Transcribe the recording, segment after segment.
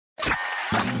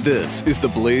This is the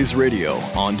Blaze Radio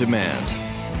on demand.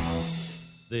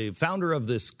 The founder of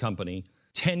this company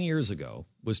 10 years ago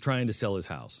was trying to sell his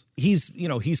house. He's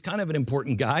kind of an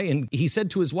important guy. And he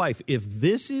said to his wife, if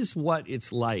this is what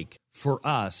it's like for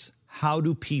us, how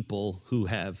do people who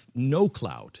have no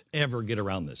clout ever get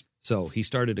around this? So he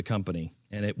started a company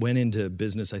and it went into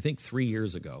business, I think 3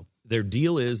 years ago. Their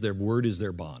deal is their word is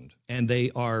their bond. And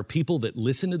they are people that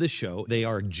listen to this show. They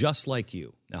are just like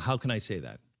you. Now, how can I say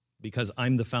that? Because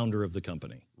I'm the founder of the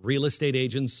company.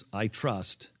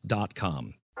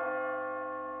 realestateagentsitrust.com.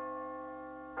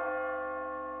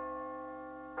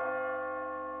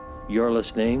 You're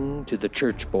listening to the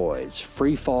Church Boys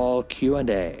FREEFALL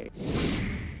Q&A.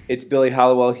 It's Billy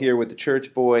Hollowell here with the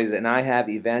Church Boys, and I have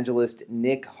Evangelist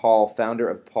Nick Hall, founder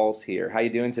of Pulse, here. How you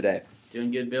doing today?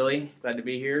 Doing good, Billy. Glad to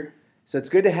be here. So it's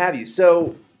good to have you.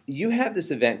 So you have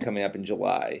this event coming up in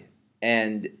July,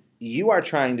 and you are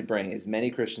trying to bring as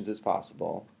many Christians as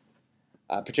possible,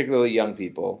 particularly young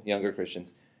people, younger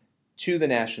Christians, to the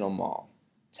National Mall.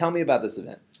 Tell me about this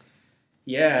event.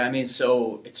 Yeah,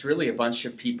 so it's really a bunch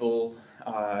of people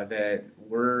that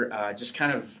were just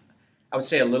kind of, I would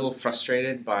say, a little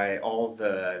frustrated by all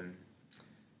the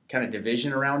kind of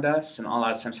division around us, and a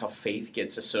lot of times how faith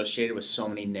gets associated with so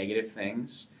many negative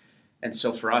things. And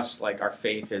so for us, like, our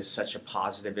faith is such a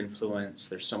positive influence.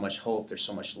 There's so much hope. There's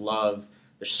so much love.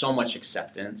 There's so much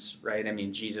acceptance, right?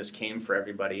 Jesus came for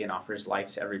everybody and offers life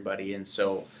to everybody. And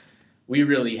so we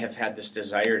really have had this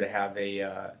desire to have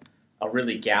a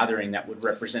really gathering that would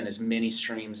represent as many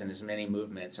streams and as many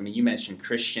movements. You mentioned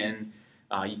Christian,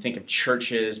 you think of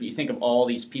churches, but you think of all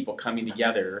these people coming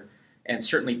together, and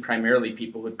certainly primarily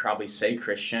people who would probably say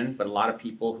Christian, but a lot of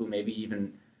people who maybe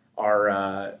even are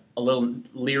a little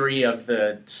leery of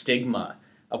the stigma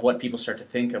of what people start to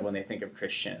think of when they think of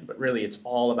Christian. But really, it's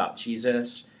all about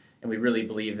Jesus, and we really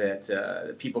believe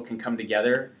that people can come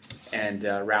together and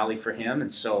rally for him.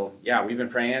 And so, yeah, we've been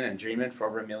praying and dreaming for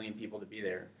over 1 million people to be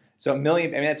there. So 1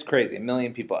 million, that's crazy, 1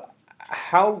 million people.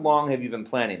 How long have you been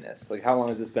planning this? Like, how long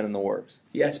has this been in the works?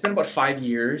 Yeah, it's been about 5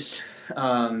 years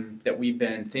that we've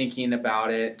been thinking about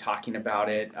it, talking about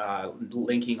it,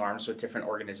 linking arms with different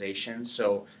organizations.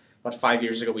 So about 5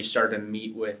 years ago, we started to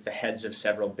meet with the heads of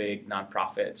several big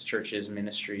nonprofits, churches,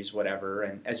 ministries, whatever.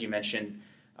 And as you mentioned,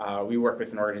 we work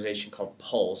with an organization called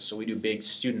Pulse. So we do big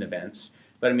student events.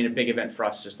 But a big event for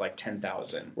us is like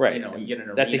 10,000. Right. You get an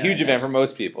arena. That's a huge event for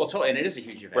most people. Well, totally, and it is a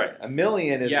huge event. Right. 1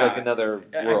 million is like another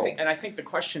world. I think the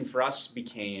question for us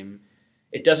became,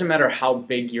 it doesn't matter how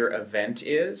big your event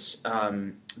is.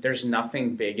 There's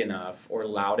nothing big enough or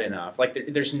loud enough. Like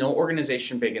there's no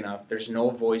organization big enough. There's no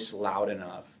voice loud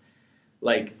enough.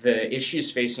 Like the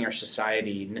issues facing our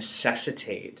society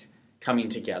necessitate coming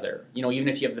together. Even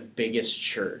if you have the biggest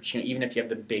church, even if you have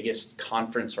the biggest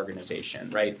conference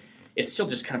organization, right? It's still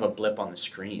just kind of a blip on the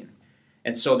screen.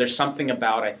 And so there's something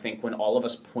about, I think, when all of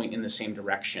us point in the same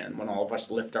direction, when all of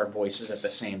us lift our voices at the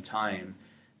same time,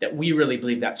 that we really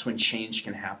believe that's when change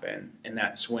can happen, and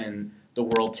that's when the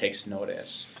world takes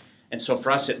notice. And so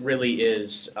for us, it really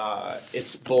is,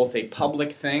 it's both a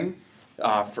public thing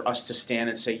for us to stand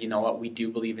and say, you know what, we do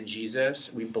believe in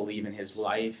Jesus, we believe in his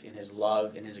life, in his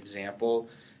love, in his example,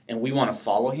 and we want to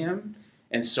follow him.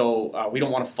 And so we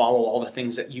don't want to follow all the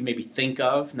things that you maybe think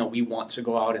of. No, we want to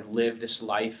go out and live this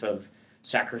life of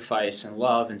sacrifice and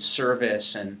love and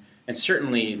service and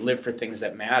certainly live for things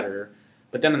that matter.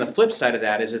 But then on the flip side of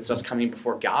that is it's us coming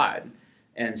before God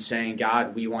and saying,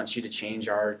 God, we want you to change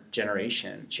our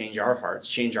generation, change our hearts,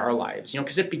 change our lives.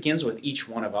 Because it begins with each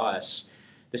one of us.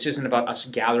 This isn't about us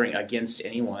gathering against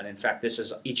anyone. In fact, this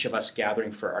is each of us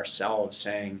gathering for ourselves,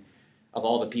 saying, of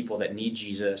all the people that need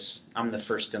Jesus, I'm the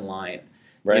first in line.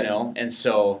 Right. And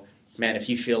so, man, if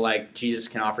you feel like Jesus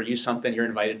can offer you something, you're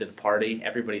invited to the party.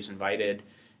 Everybody's invited,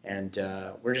 and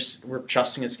we're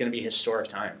trusting it's going to be a historic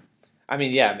time.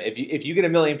 If you get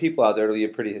 1 million people out there, it'll be a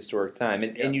pretty historic time.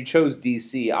 And you chose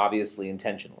DC obviously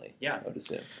intentionally. Yeah, I would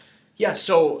assume. Yeah.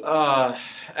 So,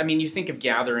 you think of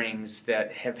gatherings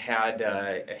that have had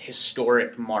a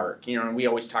historic mark. And we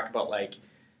always talk about like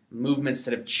movements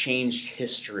that have changed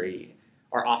history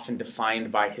are often defined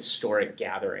by historic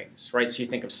gatherings, right? So you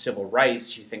think of civil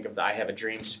rights, you think of the I Have a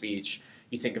Dream speech,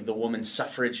 you think of the women's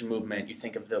suffrage movement, you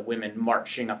think of the women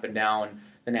marching up and down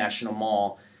the National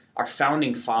Mall. Our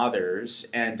founding fathers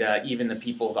and even the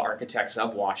people, the architects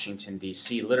of Washington,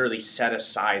 D.C., literally set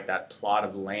aside that plot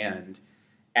of land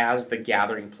as the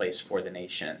gathering place for the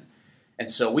nation.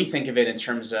 And so we think of it in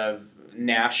terms of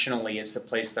nationally, it's the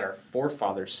place that our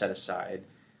forefathers set aside.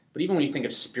 But even when you think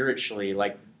of spiritually,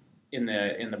 like in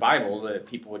the Bible, the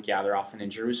people would gather often in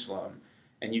Jerusalem.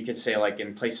 And you could say, like,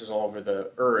 in places all over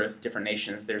the earth, different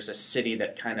nations, there's a city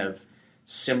that kind of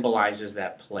symbolizes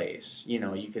that place. You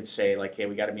know, you could say, like, hey,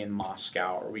 we got to be in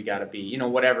Moscow, or we got to be, you know,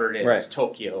 whatever it is, Right.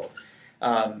 Tokyo.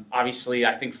 Obviously,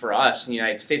 I think for us in the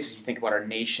United States, as you think about our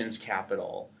nation's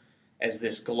capital as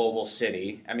this global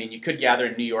city, I mean, you could gather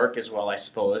in New York as well, I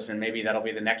suppose, and maybe that'll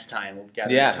be the next time we'll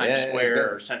gather in Times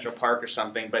Square or Central Park or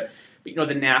something. But, you know,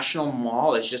 the National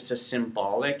Mall is just a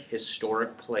symbolic,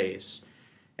 historic place.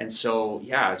 And so,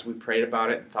 yeah, as we prayed about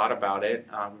it and thought about it,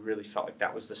 we really felt like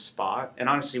that was the spot. And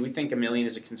honestly, we think 1 million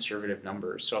is a conservative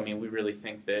number. So, I mean, we really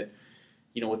think that,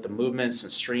 you know, with the movements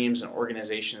and streams and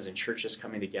organizations and churches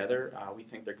coming together, we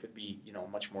think there could be, you know,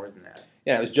 much more than that.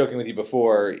 Yeah, I was joking with you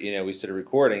before, you know, we started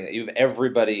recording that you have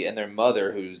everybody and their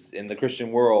mother who's in the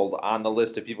Christian world on the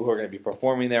list of people who are going to be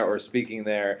performing there or speaking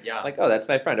there. Yeah. Like, oh, that's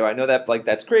my friend. Oh, I know that. Like,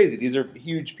 that's crazy. These are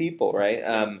huge people, right?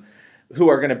 Who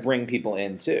are going to bring people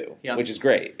in too, which is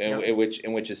great,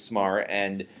 which is smart.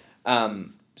 And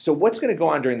so what's going to go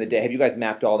on during the day? Have you guys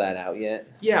mapped all that out yet?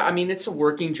 Yeah, I mean, it's a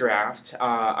working draft.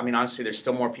 I mean, honestly, there's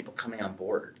still more people coming on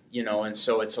board, you know, and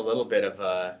so it's a little bit of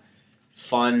a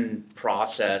fun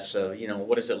process of, you know,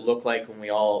 what does it look like when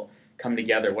we all come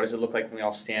together? What does it look like when we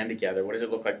all stand together? What does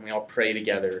it look like when we all pray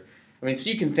together? I mean, so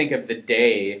you can think of the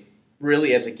day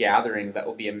really as a gathering that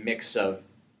will be a mix of,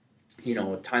 you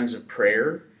know, times of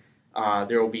prayer.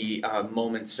 There will be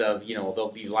moments of, you know,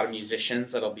 there'll be a lot of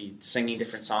musicians that'll be singing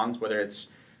different songs, whether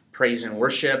it's praise and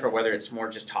worship or whether it's more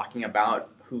just talking about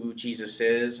who Jesus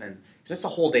is. And because that's the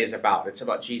whole day is about. It's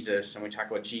about Jesus, and we talk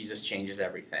about Jesus changes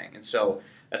everything. And so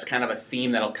that's kind of a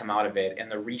theme that'll come out of it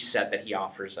and the reset that he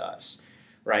offers us,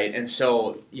 right? And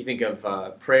so you think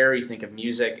of prayer, you think of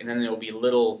music, and then there'll be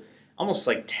little, almost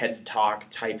like TED Talk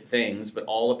type things, but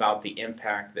all about the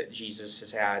impact that Jesus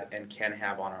has had and can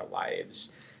have on our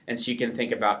lives. And so you can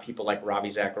think about people like Ravi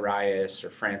Zacharias or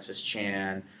Francis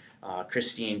Chan,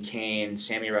 Christine Kane,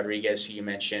 Sammy Rodriguez, who you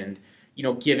mentioned, you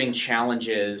know, giving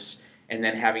challenges and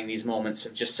then having these moments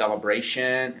of just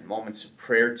celebration and moments of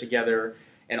prayer together.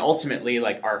 And ultimately,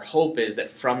 like, our hope is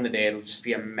that from the day, it'll just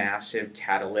be a massive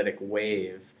catalytic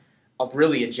wave of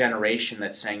really a generation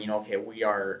that's saying, you know, okay, we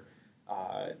are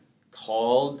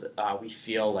called, we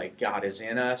feel like God is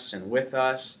in us and with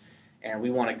us, and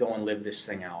we want to go and live this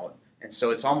thing out. And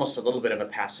so it's almost a little bit of a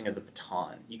passing of the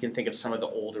baton. You can think of some of the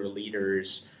older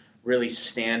leaders really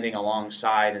standing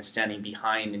alongside and standing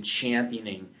behind and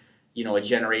championing, you know, a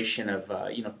generation of,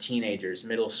 you know, teenagers,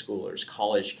 middle schoolers,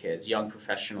 college kids, young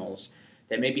professionals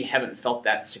that maybe haven't felt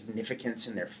that significance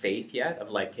in their faith yet of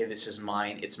like, hey, this is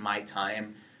mine, it's my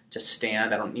time to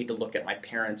stand. I don't need to look at my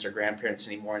parents or grandparents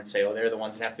anymore and say, oh, they're the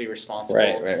ones that have to be responsible.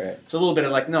 Right. It's a little bit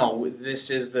of like, no,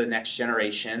 this is the next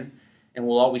generation. And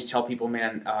we'll always tell people,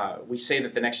 man, we say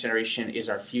that the next generation is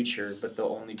our future, but they'll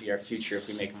only be our future if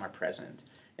we make them our present.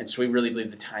 And so we really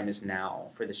believe the time is now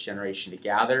for this generation to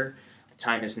gather. The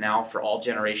time is now for all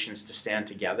generations to stand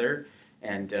together.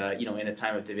 And, you know, in a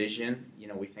time of division, you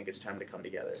know, we think it's time to come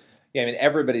together. Yeah, I mean,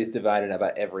 everybody's divided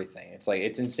about everything. It's like,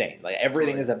 it's insane. Like,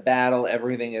 everything is a battle.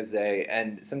 Everything is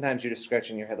and sometimes you're just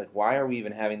scratching your head, like, why are we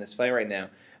even having this fight right now?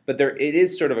 But it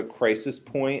is sort of a crisis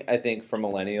point, I think, for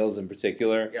millennials in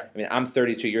particular. Yeah. I mean, I'm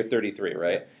 32, you're 33,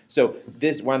 right? So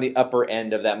we're on the upper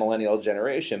end of that millennial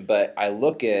generation. But I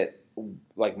look at,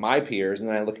 like, my peers, and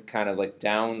then I look at kind of, like,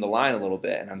 down the line a little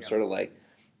bit, and I'm sort of like,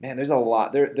 man, there's a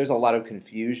lot of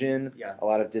confusion, a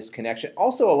lot of disconnection,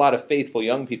 also a lot of faithful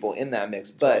young people in that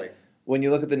mix. But when you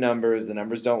look at the numbers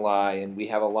don't lie, and we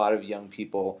have a lot of young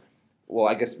people. Well,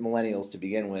 I guess millennials to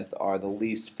begin with are the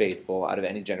least faithful out of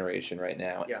any generation right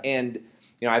now. Yeah. And,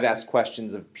 you know, I've asked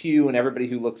questions of Pew and everybody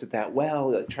who looks at that,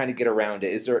 well, trying to get around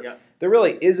it. There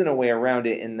really isn't a way around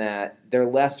it in that they're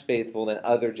less faithful than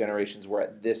other generations were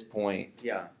at this point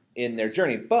in their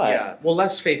journey. But well,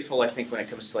 less faithful, I think, when it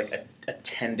comes to like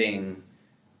attending,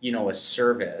 you know, a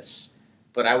service.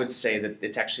 But I would say that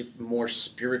it's actually more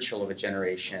spiritual of a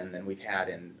generation than we've had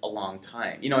in a long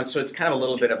time. You know, and so it's kind of a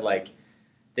little bit of like,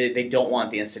 they don't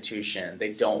want the institution.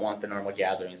 They don't want the normal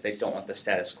gatherings. They don't want the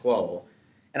status quo.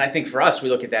 And I think for us, we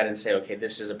look at that and say, okay,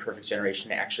 this is a perfect generation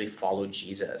to actually follow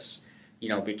Jesus, you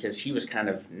know, because he was kind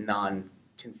of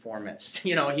non-conformist.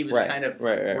 You know, he was kind of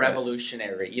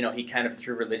revolutionary. You know, he kind of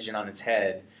threw religion on its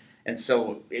head. And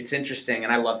so it's interesting,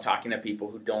 and I love talking to people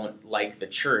who don't like the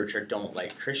church or don't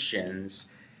like Christians.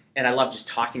 And I love just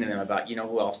talking to them about, you know,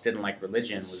 who else didn't like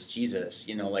religion was Jesus.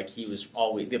 You know, like he was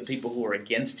always, the people who were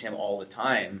against him all the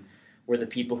time were the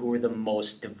people who were the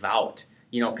most devout,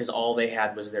 you know, because all they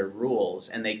had was their rules,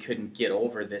 and they couldn't get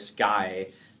over this guy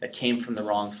that came from the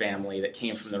wrong family, that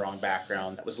came from the wrong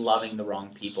background, that was loving the wrong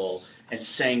people and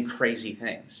saying crazy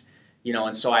things.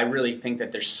 And so I really think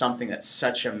that there's something that's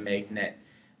such a magnet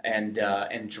and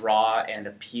draw and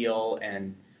appeal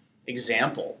and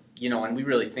example, and we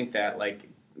really think that, like,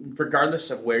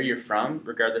 regardless of where you're from,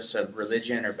 regardless of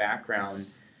religion or background,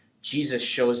 Jesus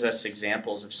shows us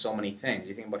examples of so many things.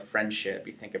 You think about friendship,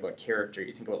 you think about character,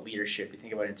 you think about leadership, you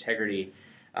think about integrity.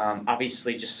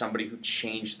 Obviously, just somebody who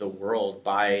changed the world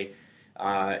by,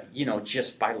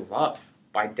 just by love,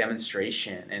 by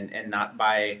demonstration, and not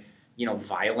by,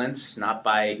 violence, not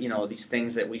by, these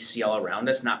things that we see all around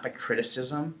us, not by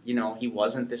criticism. He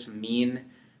wasn't this mean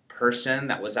person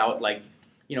that was out, like,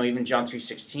 even John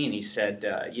 3:16, he said,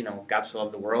 God so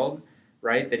loved the world,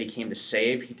 right, that he came to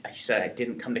save. He said, I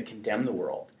didn't come to condemn the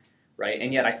world, right?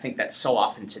 And yet I think that so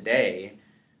often today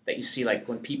that you see, like,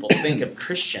 when people think of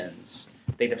Christians,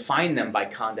 they define them by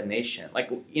condemnation.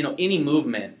 Like, any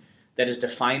movement that is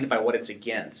defined by what it's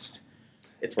against,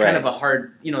 it's kind of a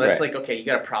hard, that's like, okay, you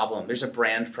got a problem. There's a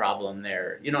brand problem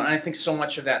there. And I think so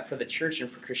much of that for the church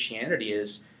and for Christianity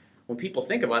is when people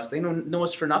think of us, they know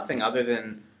us for nothing other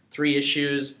than 3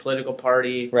 issues, political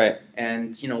party, right,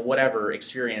 and whatever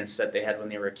experience that they had when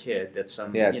they were a kid. That's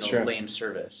some lame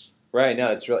service. Right.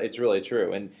 No, it's really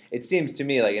true, and it seems to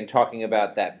me like in talking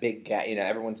about that big gap,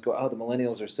 everyone's going, oh, the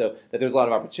millennials are so that there's a lot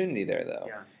of opportunity there, though.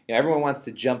 Yeah. Everyone wants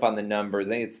to jump on the numbers.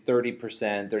 I think it's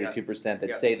 30%, 32%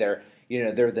 that say they're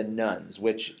the nuns,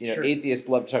 which Sure. atheists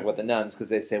love to talk about the nuns because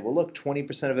they say, well, look,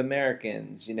 20% of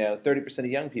Americans, 30% of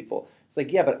young people. It's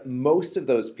like, yeah, but most of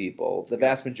those people, the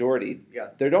vast majority,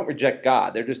 they don't reject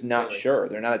God. They're just not sure.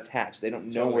 They're not attached. They don't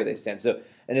know where they stand. So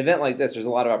an event like this, there's a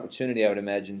lot of opportunity, I would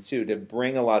imagine, too, to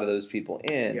bring a lot of those people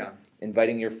in,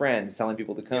 inviting your friends, telling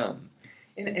people to come.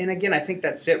 And again, I think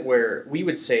that's it, where we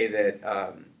would say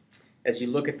that as you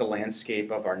look at the landscape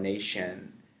of our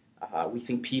nation, we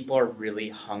think people are really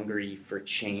hungry for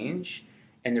change,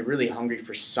 and they're really hungry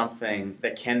for something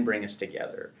that can bring us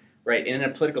together, right? And in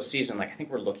a political season, like, I think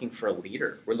we're looking for a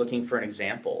leader. We're looking for an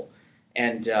example.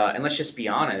 And let's just be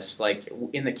honest, like,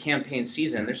 in the campaign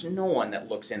season, there's no one that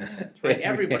looks innocent, right?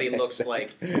 Everybody looks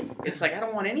like, it's like, I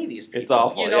don't want any of these people. It's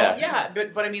awful,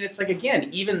 But I mean, it's like, again,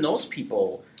 even those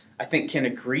people, I think, can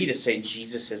agree to say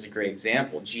Jesus is a great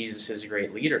example. Jesus is a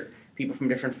great leader. People from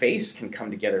different faiths can come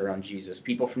together around Jesus.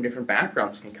 People from different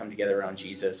backgrounds can come together around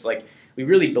Jesus. Like, we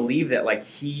really believe that, like,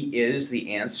 he is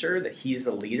the answer, that he's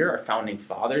the leader. Our founding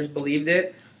fathers believed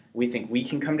it. We think we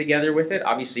can come together with it.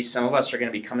 Obviously, some of us are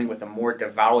going to be coming with a more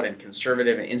devout and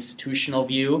conservative and institutional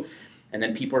view. And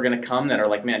then people are going to come that are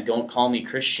like, man, don't call me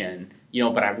Christian,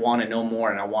 but I want to know more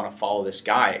and I want to follow this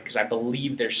guy because I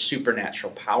believe there's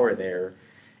supernatural power there.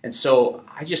 And so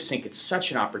I just think it's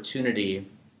such an opportunity.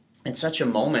 It's such a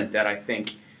moment that I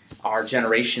think our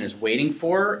generation is waiting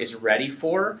for, is ready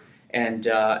for, and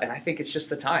I think it's just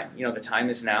the time. The time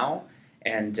is now,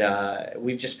 and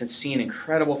we've just been seeing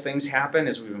incredible things happen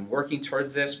as we've been working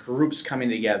towards this. Groups coming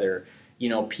together,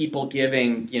 people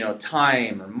giving,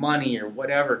 time or money or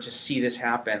whatever to see this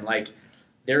happen. Like,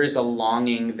 there is a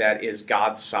longing that is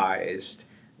God-sized,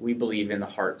 we believe, in the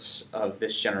hearts of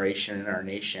this generation and our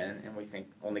nation, and we think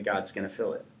only God's going to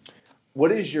fill it.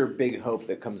 What is your big hope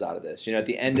that comes out of this? At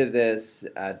the end of this,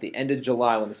 at the end of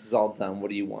July, when this is all done, what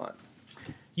do you want?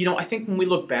 I think when we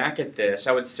look back at this,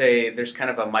 I would say there's kind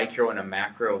of a micro and a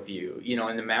macro view.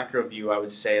 In the macro view, I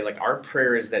would say, like, our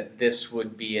prayer is that this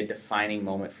would be a defining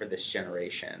moment for this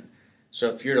generation.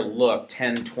 So if you're to look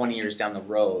 10, 20 years down the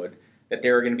road, that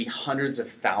there are going to be hundreds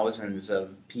of thousands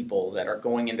of people that are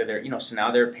going into their, so now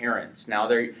they're parents, now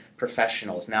they're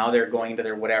professionals, now they're going into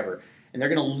their whatever. And they're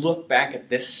going to look back at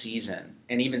this season,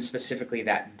 and even specifically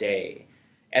that day,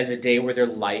 as a day where their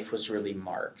life was really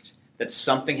marked. That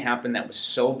something happened that was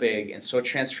so big and so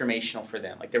transformational for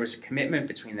them. Like, there was a commitment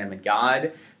between them and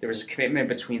God. There was a commitment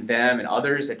between them and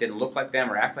others that didn't look like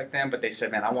them or act like them, but they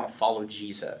said, man, I want to follow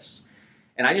Jesus.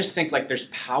 And I just think, like, there's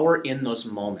power in those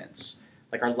moments.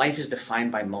 Like, our life is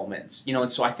defined by moments.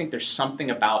 And so I think there's something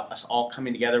about us all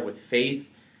coming together with faith,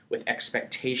 with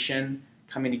expectation,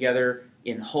 coming together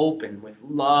in hope and with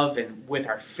love and with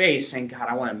our faith, saying, God,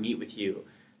 I want to meet with you.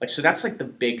 Like, so that's like the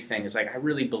big thing, is like, I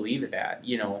really believe that,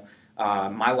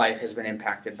 my life has been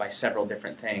impacted by several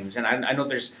different things. And I know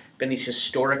there's been these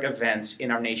historic events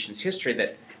in our nation's history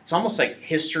that it's almost like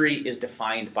history is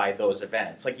defined by those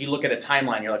events. Like, you look at a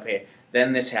timeline, you're like, okay,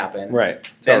 then this happened, right?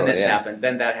 Then this happened,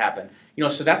 then that happened.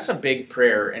 So that's a big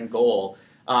prayer and goal.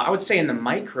 I would say in the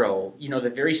micro, the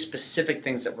very specific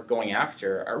things that we're going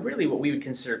after are really what we would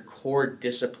consider core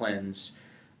disciplines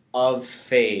of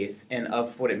faith and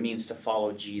of what it means to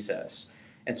follow Jesus.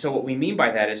 And so what we mean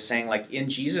by that is saying, like, in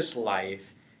Jesus' life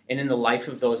and in the life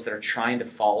of those that are trying to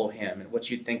follow him, and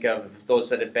what you think of those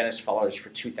that have been his followers for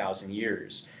 2,000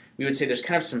 years, we would say there's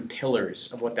kind of some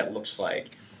pillars of what that looks like.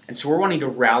 And so we're wanting to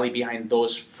rally behind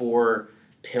those 4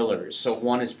 pillars. So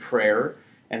one is prayer.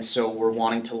 And so we're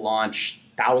wanting to launch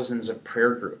thousands of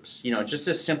prayer groups, just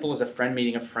as simple as a friend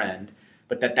meeting a friend,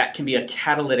 but that can be a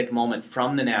catalytic moment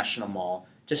from the National Mall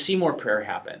to see more prayer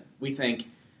happen. We think,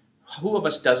 who of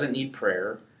us doesn't need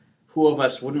prayer? Who of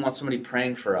us wouldn't want somebody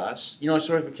praying for us?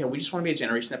 Sort of, okay, we just want to be a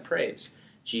generation that prays.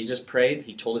 Jesus prayed.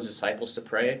 He told his disciples to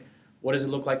pray. What does it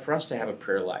look like for us to have a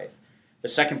prayer life? The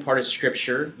second part is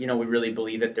Scripture. We really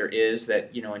believe that there is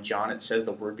that, in John it says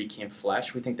the Word became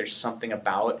flesh. We think there's something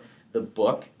about the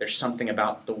book. There's something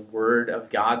about the Word of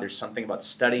God. There's something about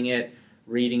studying it,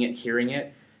 reading it, hearing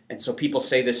it. And so people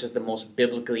say this is the most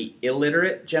biblically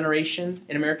illiterate generation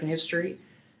in American history.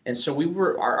 And so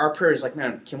our prayer is like,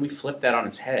 man, can we flip that on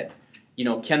its head?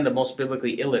 Can the most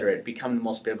biblically illiterate become the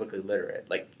most biblically literate?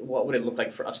 Like, what would it look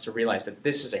like for us to realize that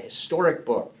this is a historic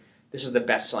book? This is the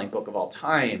best-selling book of all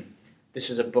time. This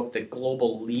is a book that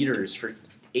global leaders for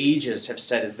ages have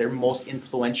said is their most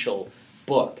influential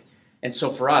book. And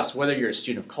so for us, whether you're a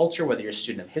student of culture, whether you're a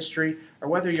student of history, or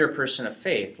whether you're a person of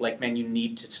faith, like, man, you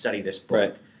need to study this book.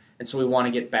 Right. And so we want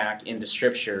to get back into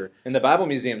Scripture. And the Bible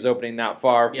Museum's opening not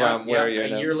far from where you're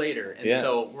a year later. And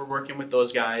so we're working with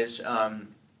those guys.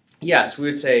 Yes, we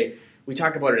would say, we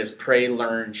talk about it as pray,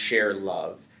 learn, share,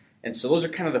 love. And so those are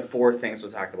kind of the 4 things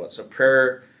we'll talk about. So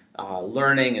prayer,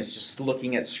 learning is just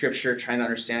looking at Scripture, trying to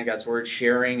understand God's Word.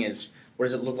 Sharing is, what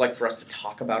does it look like for us to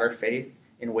talk about our faith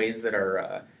in ways that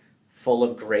are full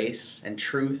of grace and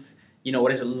truth? What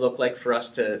does it look like for us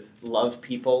to love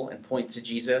people and point to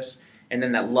Jesus? And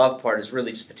then that love part is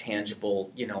really just the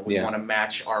tangible, we want to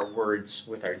match our words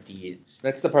with our deeds.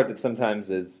 That's the part that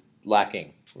sometimes is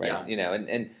lacking, right? Yeah.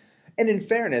 And in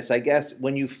fairness, I guess,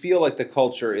 when you feel like the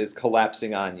culture is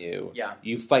collapsing on you,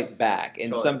 you fight back.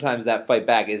 And sometimes that fight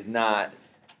back is not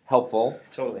helpful.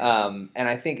 Totally. And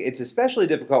I think it's especially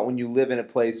difficult when you live in a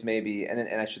place maybe, and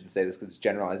I shouldn't say this because it's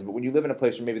generalizing, but when you live in a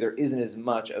place where maybe there isn't as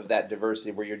much of that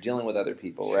diversity where you're dealing with other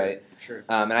people, right? Sure.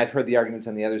 And I've heard the arguments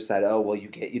on the other side, oh, well, you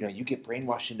get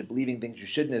brainwashed into believing things you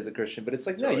shouldn't as a Christian, but it's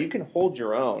like, no, you can hold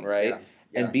your own, right? Yeah.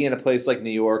 Yeah. And be in a place like New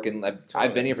York, and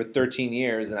I've been here for 13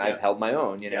 years, and I've held my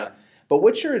own, But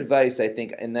what's your advice, I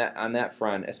think, on that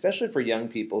front, especially for young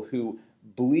people who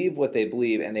believe what they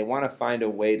believe and they want to find a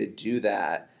way to do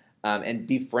that and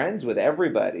be friends with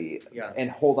everybody and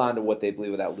hold on to what they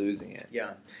believe without losing it?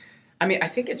 Yeah. I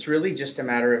think it's really just a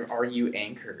matter of, are you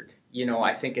anchored?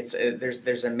 I think it's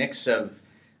there's a mix of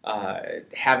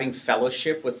having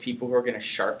fellowship with people who are going to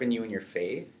sharpen you in your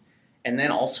faith, and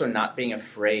then also not being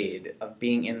afraid of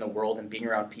being in the world and being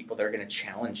around people that are going to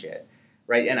challenge it.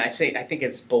 Right, and I think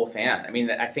it's both and.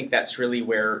 I think that's really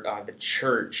where the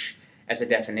church, as a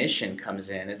definition, comes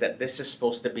in, is that this is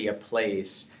supposed to be a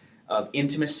place of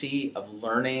intimacy, of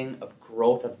learning, of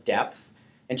growth, of depth.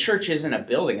 And church isn't a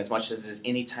building as much as it is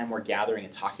any time we're gathering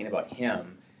and talking about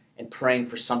Him and praying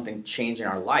for something to change in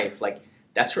our life. Like,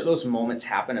 that's where those moments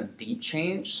happen of deep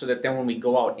change, so that then when we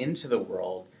go out into the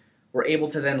world, we're able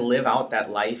to then live out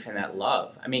that life and that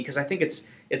love. Because I think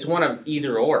it's one of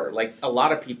either or. Like, a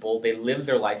lot of people, they live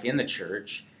their life in the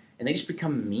church and they just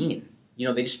become mean.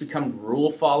 They just become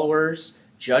rule followers,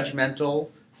 judgmental,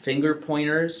 finger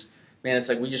pointers. Man, it's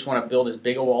like we just want to build as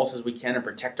big a walls as we can and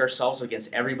protect ourselves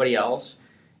against everybody else.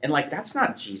 And that's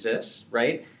not Jesus,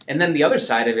 right? And then the other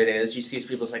side of it is, you see these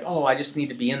people, it's like, oh, I just need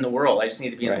to be in the world. I just need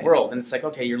to be in the world. And it's like,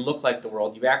 okay, you look like the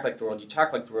world, you act like the world, you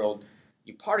talk like the world,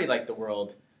 you party like the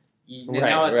world.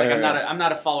 Now it's I'm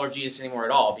not a follower of Jesus anymore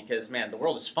at all, because, man, the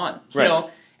world is fun, you know?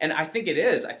 And I think it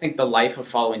is. I think the life of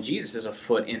following Jesus is a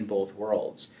foot in both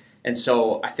worlds. And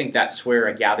so I think that's where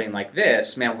a gathering like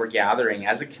this, man, we're gathering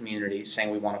as a community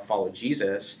saying we want to follow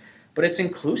Jesus, but it's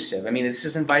inclusive. This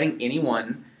is inviting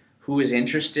anyone who is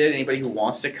interested, anybody who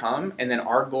wants to come. And then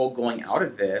our goal going out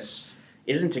of this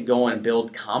isn't to go and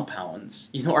build compounds.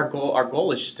 Our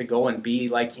goal is just to go and be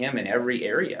like Him in every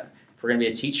area. If we're going to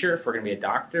be a teacher, if we're going to be a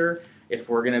doctor, if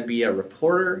we're going to be a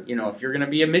reporter, if you're going to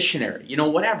be a missionary,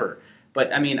 whatever.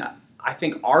 But I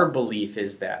think our belief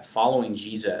is that following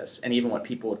Jesus, and even what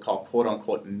people would call quote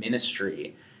unquote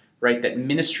ministry, right? That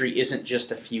ministry isn't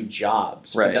just a few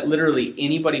jobs, right? But that literally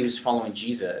anybody who's following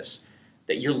Jesus,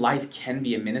 that your life can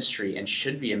be a ministry and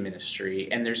should be a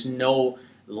ministry. And there's no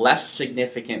less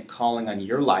significant calling on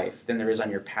your life than there is on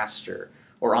your pastor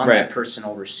or on that person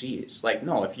overseas. Like,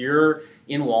 no, if you're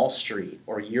in Wall Street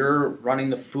or you're running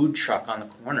the food truck on the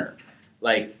corner,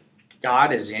 like,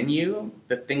 God is in you.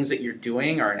 The things that you're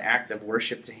doing are an act of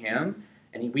worship to Him.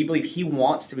 And we believe He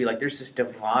wants to be like, there's this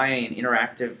divine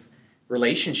interactive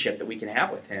relationship that we can have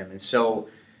with Him. And so,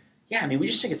 Yeah, I mean, we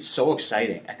just think it's so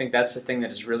exciting. I think that's the thing that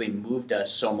has really moved us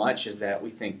so much, is that we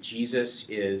think Jesus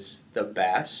is the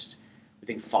best. We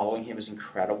think following him is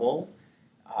incredible.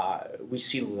 We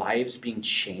see lives being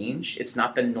changed. It's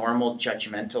not the normal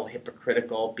judgmental,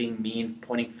 hypocritical, being mean,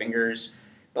 pointing fingers.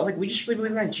 But like, we just really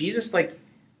believe in Jesus. Like,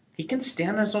 he can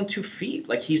stand on his own 2 feet.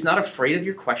 Like, he's not afraid of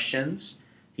your questions.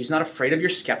 He's not afraid of your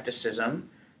skepticism.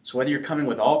 So whether you're coming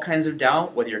with all kinds of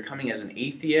doubt, whether you're coming as an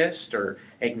atheist or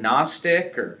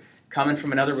agnostic or coming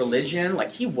from another religion,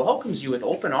 like, he welcomes you with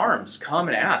open arms. Come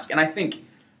and ask. And I think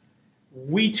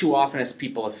we too often, as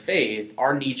people of faith,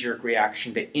 our knee-jerk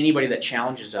reaction to anybody that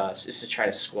challenges us is to try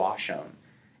to squash them,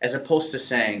 as opposed to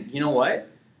saying, you know what?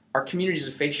 Our communities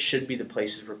of faith should be the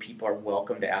places where people are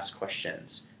welcome to ask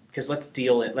questions, because let's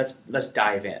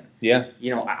dive in. Yeah.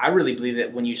 You know, I really believe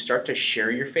that when you start to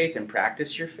share your faith and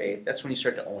practice your faith, that's when you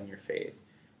start to own your faith,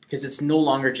 because it's no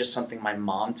longer just something my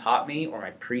mom taught me or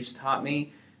my priest taught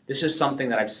me. This is something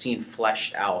that I've seen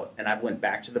fleshed out, and I've went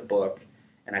back to the book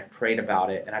and I've prayed about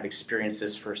it, and I've experienced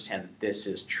this firsthand. This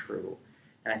is true.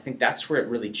 And I think that's where it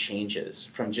really changes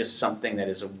from just something that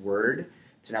is a word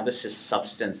to now this is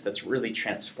substance that's really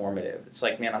transformative. It's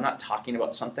like, man, I'm not talking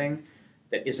about something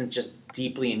that isn't just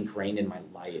deeply ingrained in my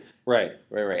life. Right.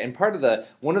 And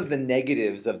one of the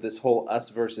negatives of this whole us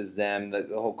versus them, the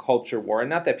whole culture war, and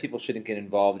not that people shouldn't get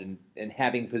involved in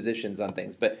having positions on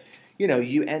things, but you know,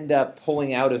 you end up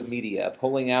pulling out of media,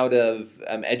 pulling out of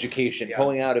education,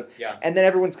 pulling out of, and then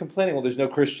everyone's complaining, well, there's no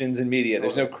Christians in media,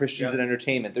 there's no Christians in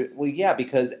entertainment. Well, yeah,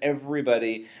 because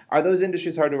are those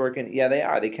industries hard to work in? Yeah, they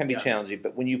are. They can be challenging,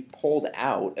 but when you've pulled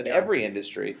out of every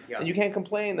industry, then you can't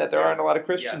complain that there aren't a lot of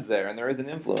Christians there and there is an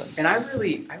influence. And I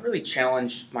really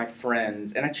challenge my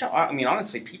friends, and I mean,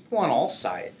 honestly, people on all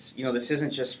sides. You know, this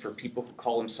isn't just for people who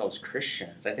call themselves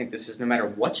Christians. I think this is no matter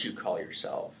what you call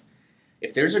yourself.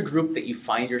 If there's a group that you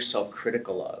find yourself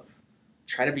critical of,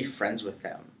 try to be friends with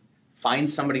them. Find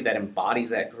somebody that embodies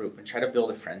that group and try to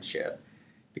build a friendship.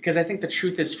 Because I think the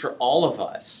truth is, for all of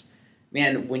us,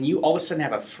 man, when you all of a sudden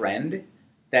have a friend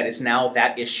that is now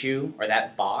that issue or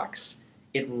that box,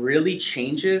 it really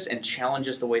changes and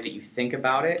challenges the way that you think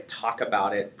about it, talk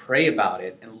about it, pray about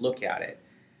it, and look at it.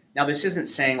 Now, this isn't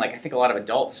saying, like, I think a lot of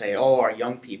adults say, oh, our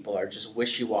young people are just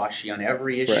wishy-washy on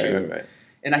every issue. Right.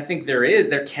 And I think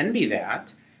there can be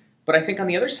that. But I think on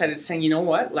the other side, it's saying, you know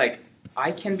what? Like,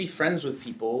 I can be friends with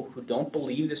people who don't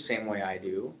believe the same way I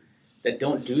do, that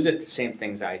don't do the same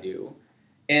things I do.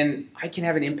 And I can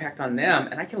have an impact on them,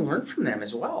 and I can learn from them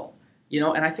as well. You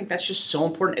know, and I think that's just so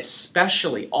important,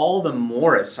 especially all the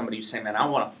more as somebody who's saying, man, I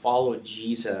want to follow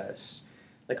Jesus.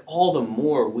 Like, all the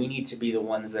more we need to be the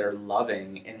ones that are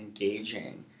loving and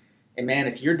engaging. And man,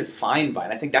 if you're defined by,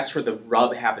 and I think that's where the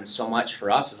rub happens so much for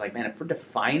us, is like, man, if we're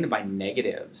defined by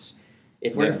negatives,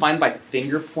 if we're defined by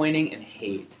finger pointing and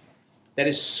hate, that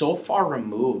is so far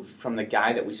removed from the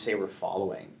guy that we say we're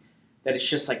following, that it's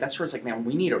just like, that's where it's like, man,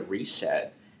 we need a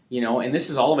reset, you know, and this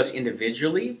is all of us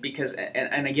individually, because,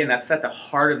 and again, that's at the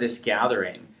heart of this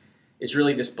gathering, is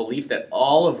really this belief that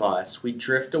all of us, we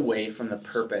drift away from the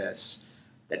purpose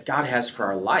that God has for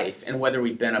our life. And whether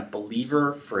we've been a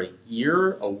believer for a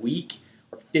year, a week,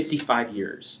 or 55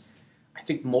 years, I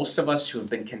think most of us who have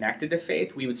been connected to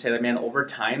faith, we would say that, man, over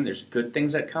time, there's good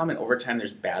things that come, and over time,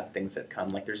 there's bad things that come.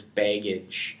 Like, there's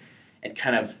baggage and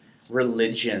kind of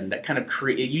religion that kind of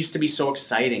it used to be so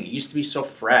exciting. It used to be so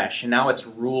fresh, and now it's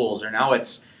rules, or now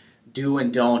it's do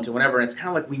and don't, and whatever. And it's kind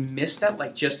of like we miss that.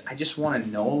 Like, I just want to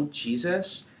know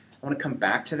Jesus. I want to come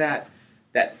back to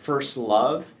that first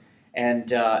love. And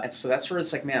so that's where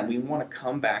it's like, man, we want to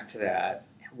come back to that.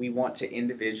 We want to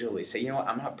individually say, you know what,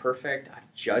 I'm not perfect.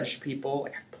 I've judged people.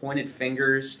 Like, I've pointed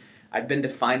fingers. I've been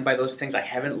defined by those things. I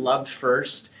haven't loved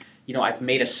first. You know, I've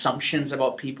made assumptions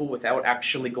about people without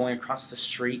actually going across the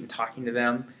street and talking to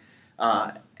them.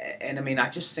 And I mean, I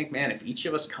just think, man, if each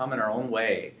of us come in our own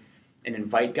way and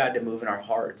invite God to move in our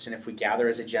hearts, and if we gather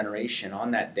as a generation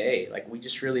on that day, like, we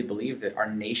just really believe that our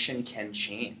nation can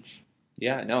change.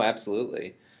 Yeah, no,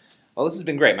 absolutely. Well, this has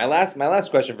been great. My last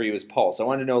question for you is Pulse. I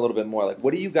wanted to know a little bit more. Like,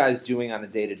 what are you guys doing on a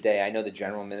day-to-day? I know the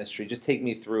general ministry. Just take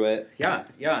me through it.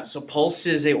 Yeah. So Pulse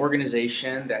is an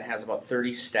organization that has about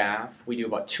 30 staff. We do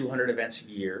about 200 events a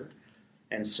year.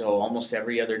 And so almost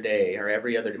every other day, or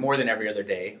more than every other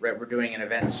day, right, we're doing an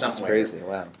event somewhere. That's crazy,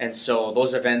 wow. And so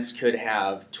those events could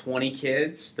have 20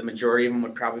 kids. The majority of them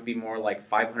would probably be more like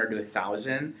 500 to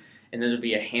 1,000. And then there'll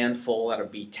be a handful that'll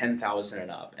be 10,000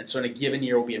 and up. And so in a given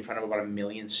year, we'll be in front of about 1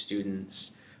 million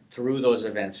students through those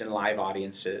events and live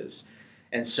audiences.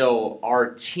 And so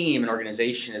our team and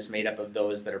organization is made up of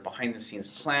those that are behind the scenes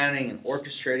planning and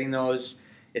orchestrating those.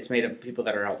 It's made up of people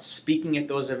that are out speaking at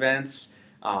those events.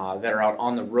 that are out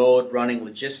on the road running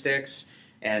logistics.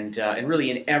 And really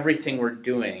in everything we're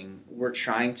doing, we're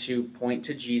trying to point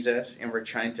to Jesus and we're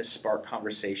trying to spark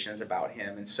conversations about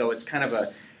him. And so it's kind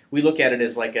of we look at it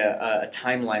as like a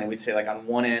timeline, and we'd say like on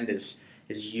one end is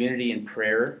unity and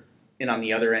prayer, and on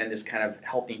the other end is kind of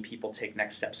helping people take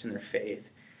next steps in their faith.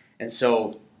 And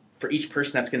so for each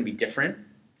person, that's going to be different.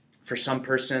 For some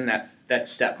person, that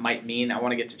step might mean I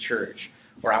want to get to church,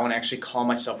 or I want to actually call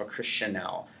myself a Christian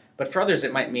now. But for others,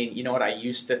 it might mean, you know what, I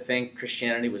used to think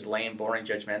Christianity was lame, boring,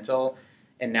 judgmental,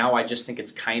 and now I just think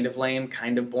it's kind of lame,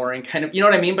 kind of boring, kind of, you know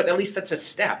what I mean? But at least that's a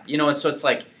step, you know? And so it's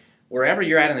like, wherever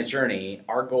you're at in the journey,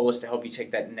 our goal is to help you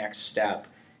take that next step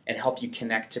and help you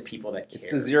connect to people that care.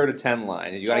 It's the 0 to 10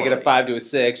 line. You want to get a 5 to a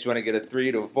 6, you want to get a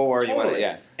 3 to a 4, you want to,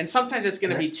 yeah. And sometimes it's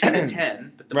going to be 2 to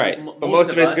 10. But but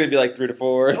most of it's going to be like 3 to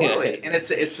 4. Totally. And it's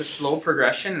a slow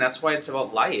progression, and that's why it's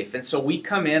about life. And so we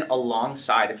come in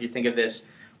alongside, if you think of this,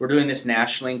 we're doing this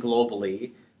nationally and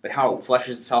globally, but how it fleshes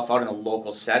itself out in a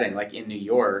local setting, like in New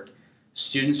York,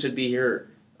 students would be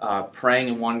here praying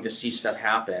and wanting to see stuff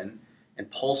happen, and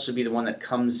Pulse would be the one that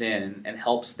comes in and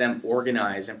helps them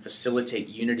organize and facilitate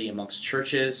unity amongst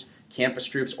churches, campus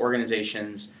groups,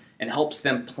 organizations, and helps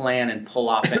them plan and pull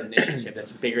off an initiative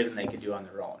that's bigger than they could do on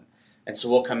their own. And so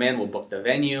we'll come in, we'll book the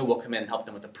venue, we'll come in and help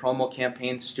them with the promo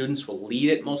campaign. Students will lead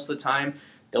it most of the time.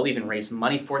 They'll even raise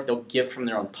money for it. They'll give from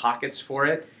their own pockets for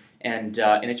it. And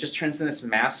it just turns into this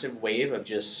massive wave of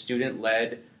just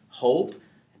student-led hope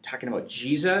and talking about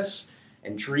Jesus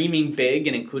and dreaming big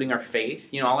and including our faith.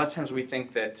 You know, a lot of times we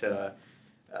think that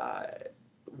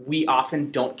we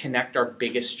often don't connect our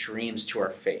biggest dreams to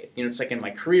our faith. You know, it's like in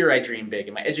my career I dream big,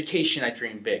 in my education I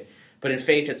dream big. But in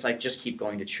faith, it's like, just keep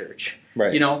going to church,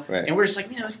 right? You know? Right. And we're just like,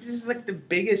 man, this is like the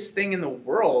biggest thing in the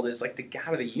world, is like the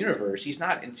God of the universe. He's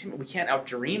not intimidating. We can't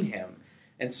outdream him.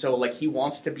 And so like he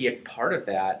wants to be a part of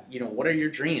that. You know, what are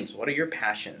your dreams? What are your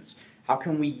passions? How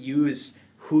can we use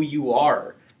who you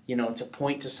are, you know, to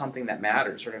point to something that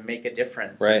matters or to make a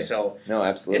difference? Right. And so no,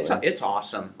 absolutely. It's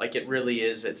awesome. Like it really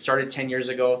is. It started 10 years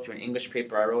ago through an English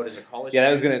paper I wrote as a college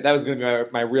student. That was gonna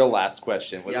be my real last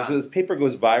question. So this paper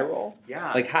goes viral?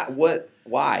 Yeah. Like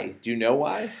why? Do you know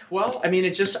why? Well, I mean,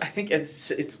 I think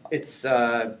it's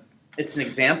an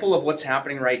example of what's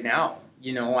happening right now.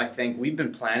 You know, I think we've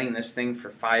been planning this thing for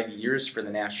 5 years for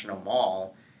the National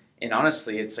Mall. And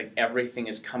honestly, it's like everything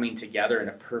is coming together in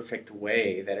a perfect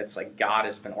way, that it's like God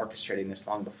has been orchestrating this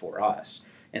long before us.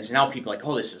 And so now people are like,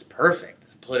 oh, this is perfect.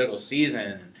 It's a political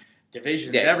season,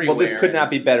 divisions everywhere. Well, this could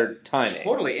not be better timing.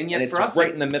 Totally. And yet and for it's us,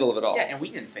 right in the middle of it all. Yeah, and we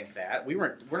didn't think that.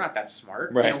 We're not that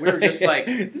smart. Right. You know, we were just like,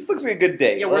 this looks like a good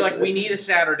day. Yeah, we're like, we need a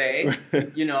Saturday.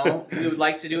 You know, we would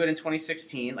like to do it in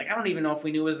 2016. Like, I don't even know if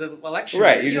we knew it was an election.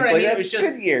 Right. Year. You're just like, it was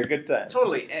just good year, good time.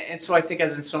 Totally. And so I think,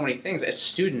 as in so many things, as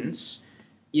students,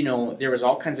 you know, there was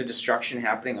all kinds of destruction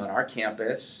happening on our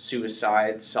campus: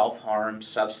 suicide, self-harm,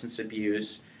 substance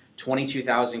abuse.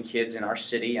 22,000 kids in our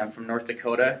city. I'm from North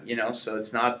Dakota, you know, so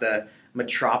it's not the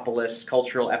metropolis,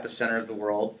 cultural epicenter of the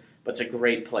world, but it's a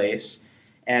great place.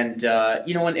 And,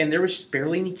 you know, and there was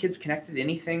barely any kids connected to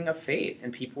anything of faith,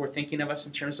 and people were thinking of us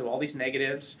in terms of all these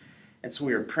negatives. And so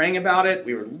we were praying about it.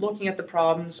 We were looking at the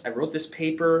problems. I wrote this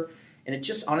paper, and it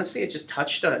just, honestly, it just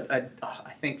touched, I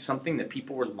think, something that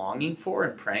people were longing for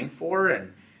and praying for.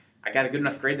 And I got a good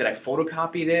enough grade that I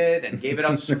photocopied it and gave it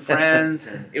out to some friends.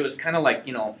 And it was kind of like,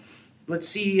 you know, let's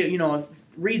see, you know,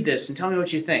 read this and tell me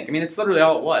what you think. I mean, it's literally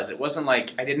all it was. It wasn't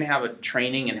like I didn't have a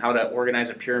training in how to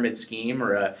organize a pyramid scheme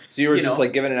or a... So you were just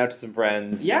like giving it out to some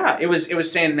friends. Yeah, it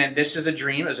was saying that this is a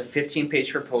dream. It was a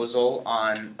 15-page proposal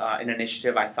on an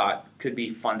initiative I thought could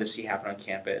be fun to see happen on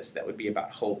campus that would be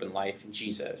about hope and life and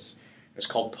Jesus. It was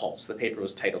called Pulse. The paper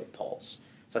was titled Pulse.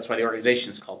 So that's why the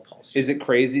organization is called Pulse. Is it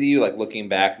crazy to you, like looking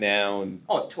back now and...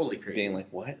 Oh, it's totally crazy. Being like,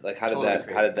 what? Like, how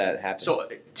did that happen? So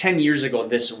 10 years ago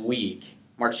this week,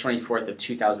 March 24th of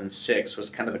 2006 was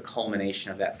kind of the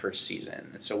culmination of that first season.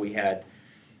 And so we had,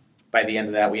 by the end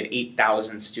of that, we had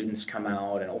 8,000 students come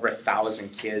out and over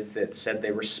 1,000 kids that said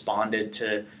they responded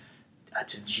to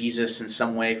Jesus in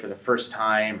some way for the first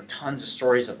time. Tons of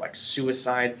stories of like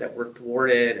suicides that were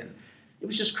thwarted, and it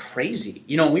was just crazy.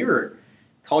 You know, we were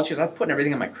college kids. I was putting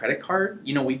everything on my credit card.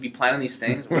 You know, we'd be planning these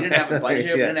things. We didn't have a budget.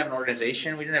 We didn't have an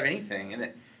organization. We didn't have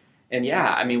anything. And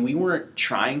yeah, I mean, we weren't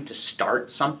trying to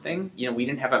start something. You know, we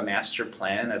didn't have a master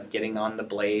plan of getting on the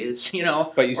blaze, you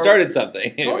know. But you started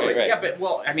something. Totally. Right. Yeah, but,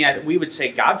 well, I mean, we would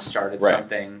say God started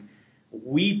something.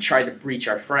 We tried to reach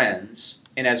our friends.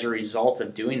 And as a result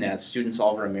of doing that, students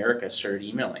all over America started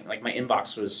emailing. Like, my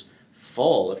inbox was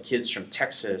full of kids from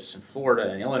Texas and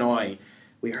Florida and Illinois.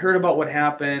 We heard about what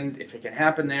happened. If it can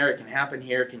happen there, it can happen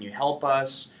here. Can you help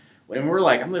us? when we're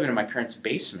like, I'm living in my parents'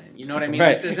 basement. You know what I mean?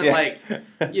 Right, This isn't yeah. like,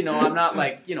 I'm not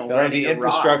like, Don't have renting the a rock.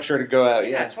 infrastructure to go out.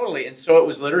 Yeah, totally. And so it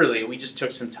was literally, we just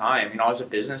took some time. I was a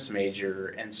business major,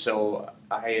 and so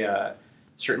I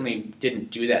certainly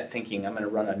didn't do that thinking I'm going to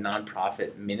run a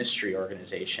nonprofit ministry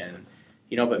organization.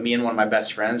 But me and one of my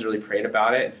best friends really prayed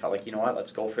about it and felt like,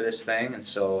 let's go for this thing. And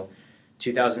so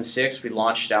 2006, we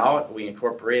launched out. We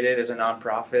incorporated as a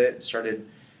nonprofit, started,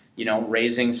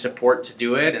 raising support to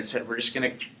do it, and said we're just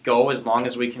going to go as long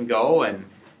as we can go. And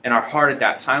our heart at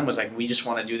that time was like, we just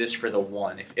want to do this for the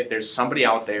one. If there's somebody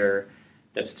out there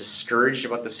that's discouraged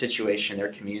about the situation,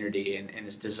 their community, and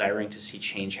is desiring to see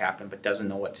change happen but doesn't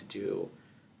know what to do,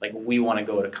 like, we want to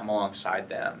go to come alongside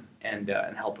them and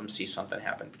help them see something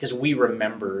happen, because we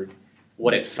remembered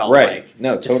what it felt like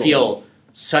to feel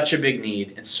such a big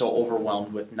need and so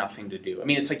overwhelmed with nothing to do. I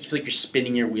mean, it's like you feel like you're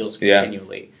spinning your wheels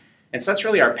continually. Yeah. And so that's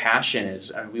really our passion,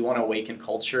 is we want to awaken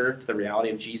culture to the reality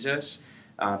of Jesus,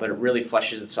 but it really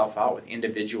fleshes itself out with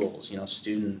individuals,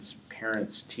 students,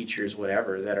 parents, teachers,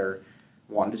 whatever, that are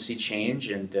wanting to see change,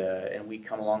 and we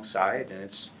come alongside, and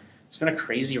it's been a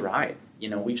crazy ride.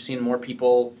 We've seen more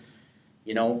people,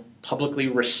 publicly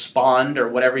respond, or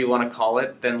whatever you want to call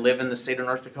it, than live in the state of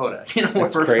North Dakota.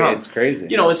 It's crazy.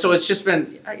 So it's just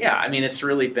been, it's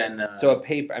really been. So a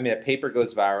paper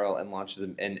goes viral and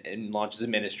launches a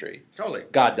ministry. Totally.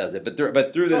 God does it,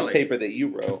 but through this paper that you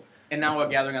wrote. And now we're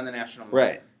gathering on the national mall.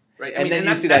 Right. Right. And then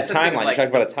you see that timeline. You talk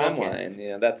about a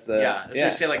timeline. That's the.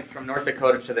 Yeah. So say, like, from North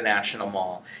Dakota to the National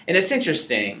Mall. And it's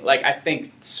interesting. Like, I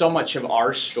think so much of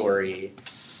our story,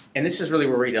 and this is really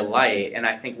where we delight, and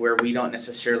I think where we don't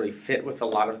necessarily fit with a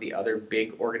lot of the other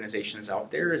big organizations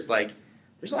out there, is like,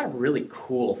 there's a lot of really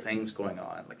cool things going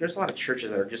on. Like, there's a lot of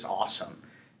churches that are just awesome,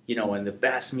 and the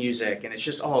best music, and it's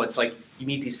just, it's like you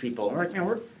meet these people, and we're like, man,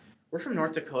 we're from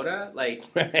North Dakota, like,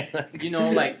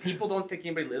 like, people don't think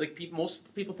anybody, like,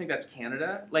 most people think that's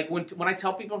Canada. Like, when I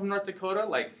tell people from North Dakota,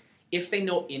 like, if they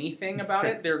know anything about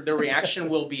it, their reaction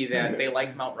will be that they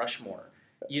like Mount Rushmore,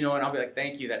 and I'll be like,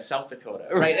 thank you, that's South Dakota,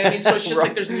 right? I mean, so it's just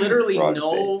like, there's literally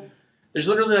no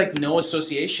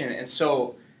association. And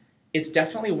so it's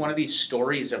definitely one of these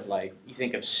stories of, like, you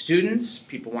think of students,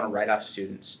 people want to write off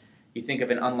students. You think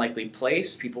of an unlikely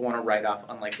place, people want to write off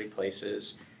unlikely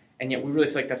places. And yet we really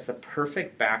feel like that's the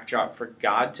perfect backdrop for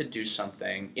God to do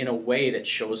something in a way that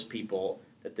shows people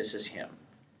that this is Him.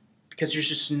 Because there's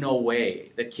just no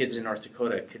way that kids in North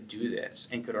Dakota could do this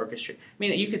and could orchestrate. I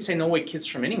mean, you could say no way kids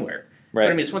from anywhere. Right.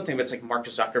 But I mean, it's one thing if it's like Mark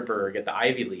Zuckerberg at the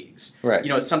Ivy Leagues. Right.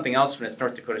 It's something else when it's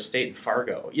North Dakota State and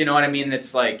Fargo. You know what I mean?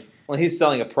 It's like... Well, he's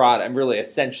selling a product. I'm really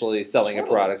essentially selling a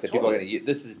product that people are going to use.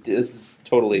 This is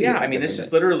totally... Yeah, I mean, this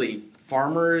is literally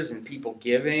farmers and people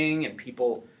giving and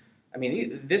people... I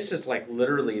mean, this is like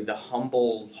literally the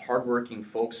humble, hardworking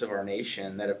folks of our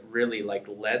nation that have really, like,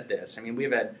 led this. I mean,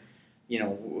 we've had,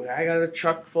 I got a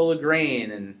truck full of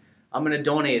grain and I'm going to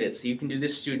donate it so you can do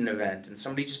this student event. And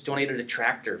somebody just donated a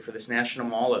tractor for this National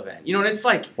Mall event. And it's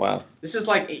like, wow, this is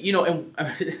like, and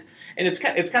it's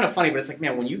kind of funny, but it's like,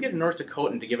 man, when you get a North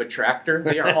Dakotan to give a tractor,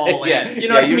 they are all in.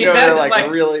 What I mean? That is like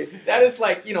really. That is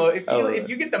like, if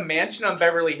you get the mansion on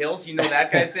Beverly Hills,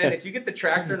 that guy's in. If you get the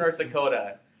tractor in North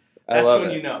Dakota, that's when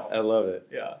you know. I love it.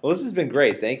 Yeah. Well, this has been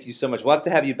great. Thank you so much. We'll have to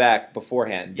have you back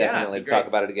beforehand, definitely, to talk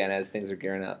about it again as things are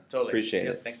gearing up. Totally. Appreciate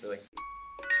it. Thanks, Billy.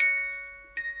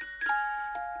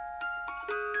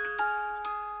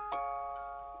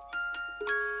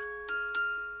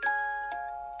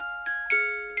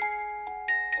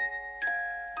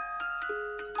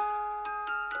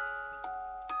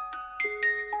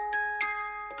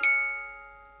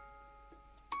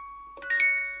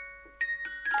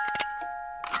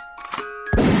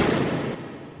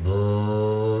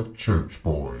 Church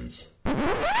Boys.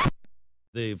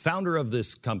 The founder of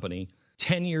this company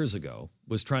 10 years ago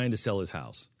was trying to sell his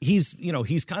house. He's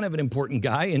kind of an important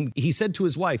guy, and he said to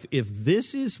his wife, if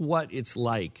this is what it's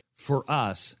like for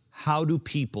us, how do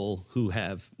people who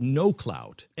have no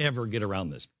clout ever get around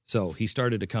this? So he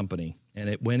started a company, and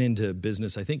it went into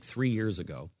business, I think, 3 years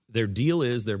ago. Their deal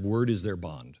is their word is their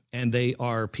bond, and they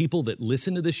are people that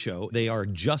listen to this show. They are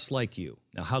just like you.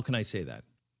 Now, how can I say that?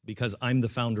 Because I'm the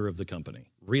founder of the company.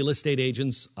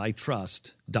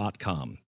 RealestateAgentsITrust.com.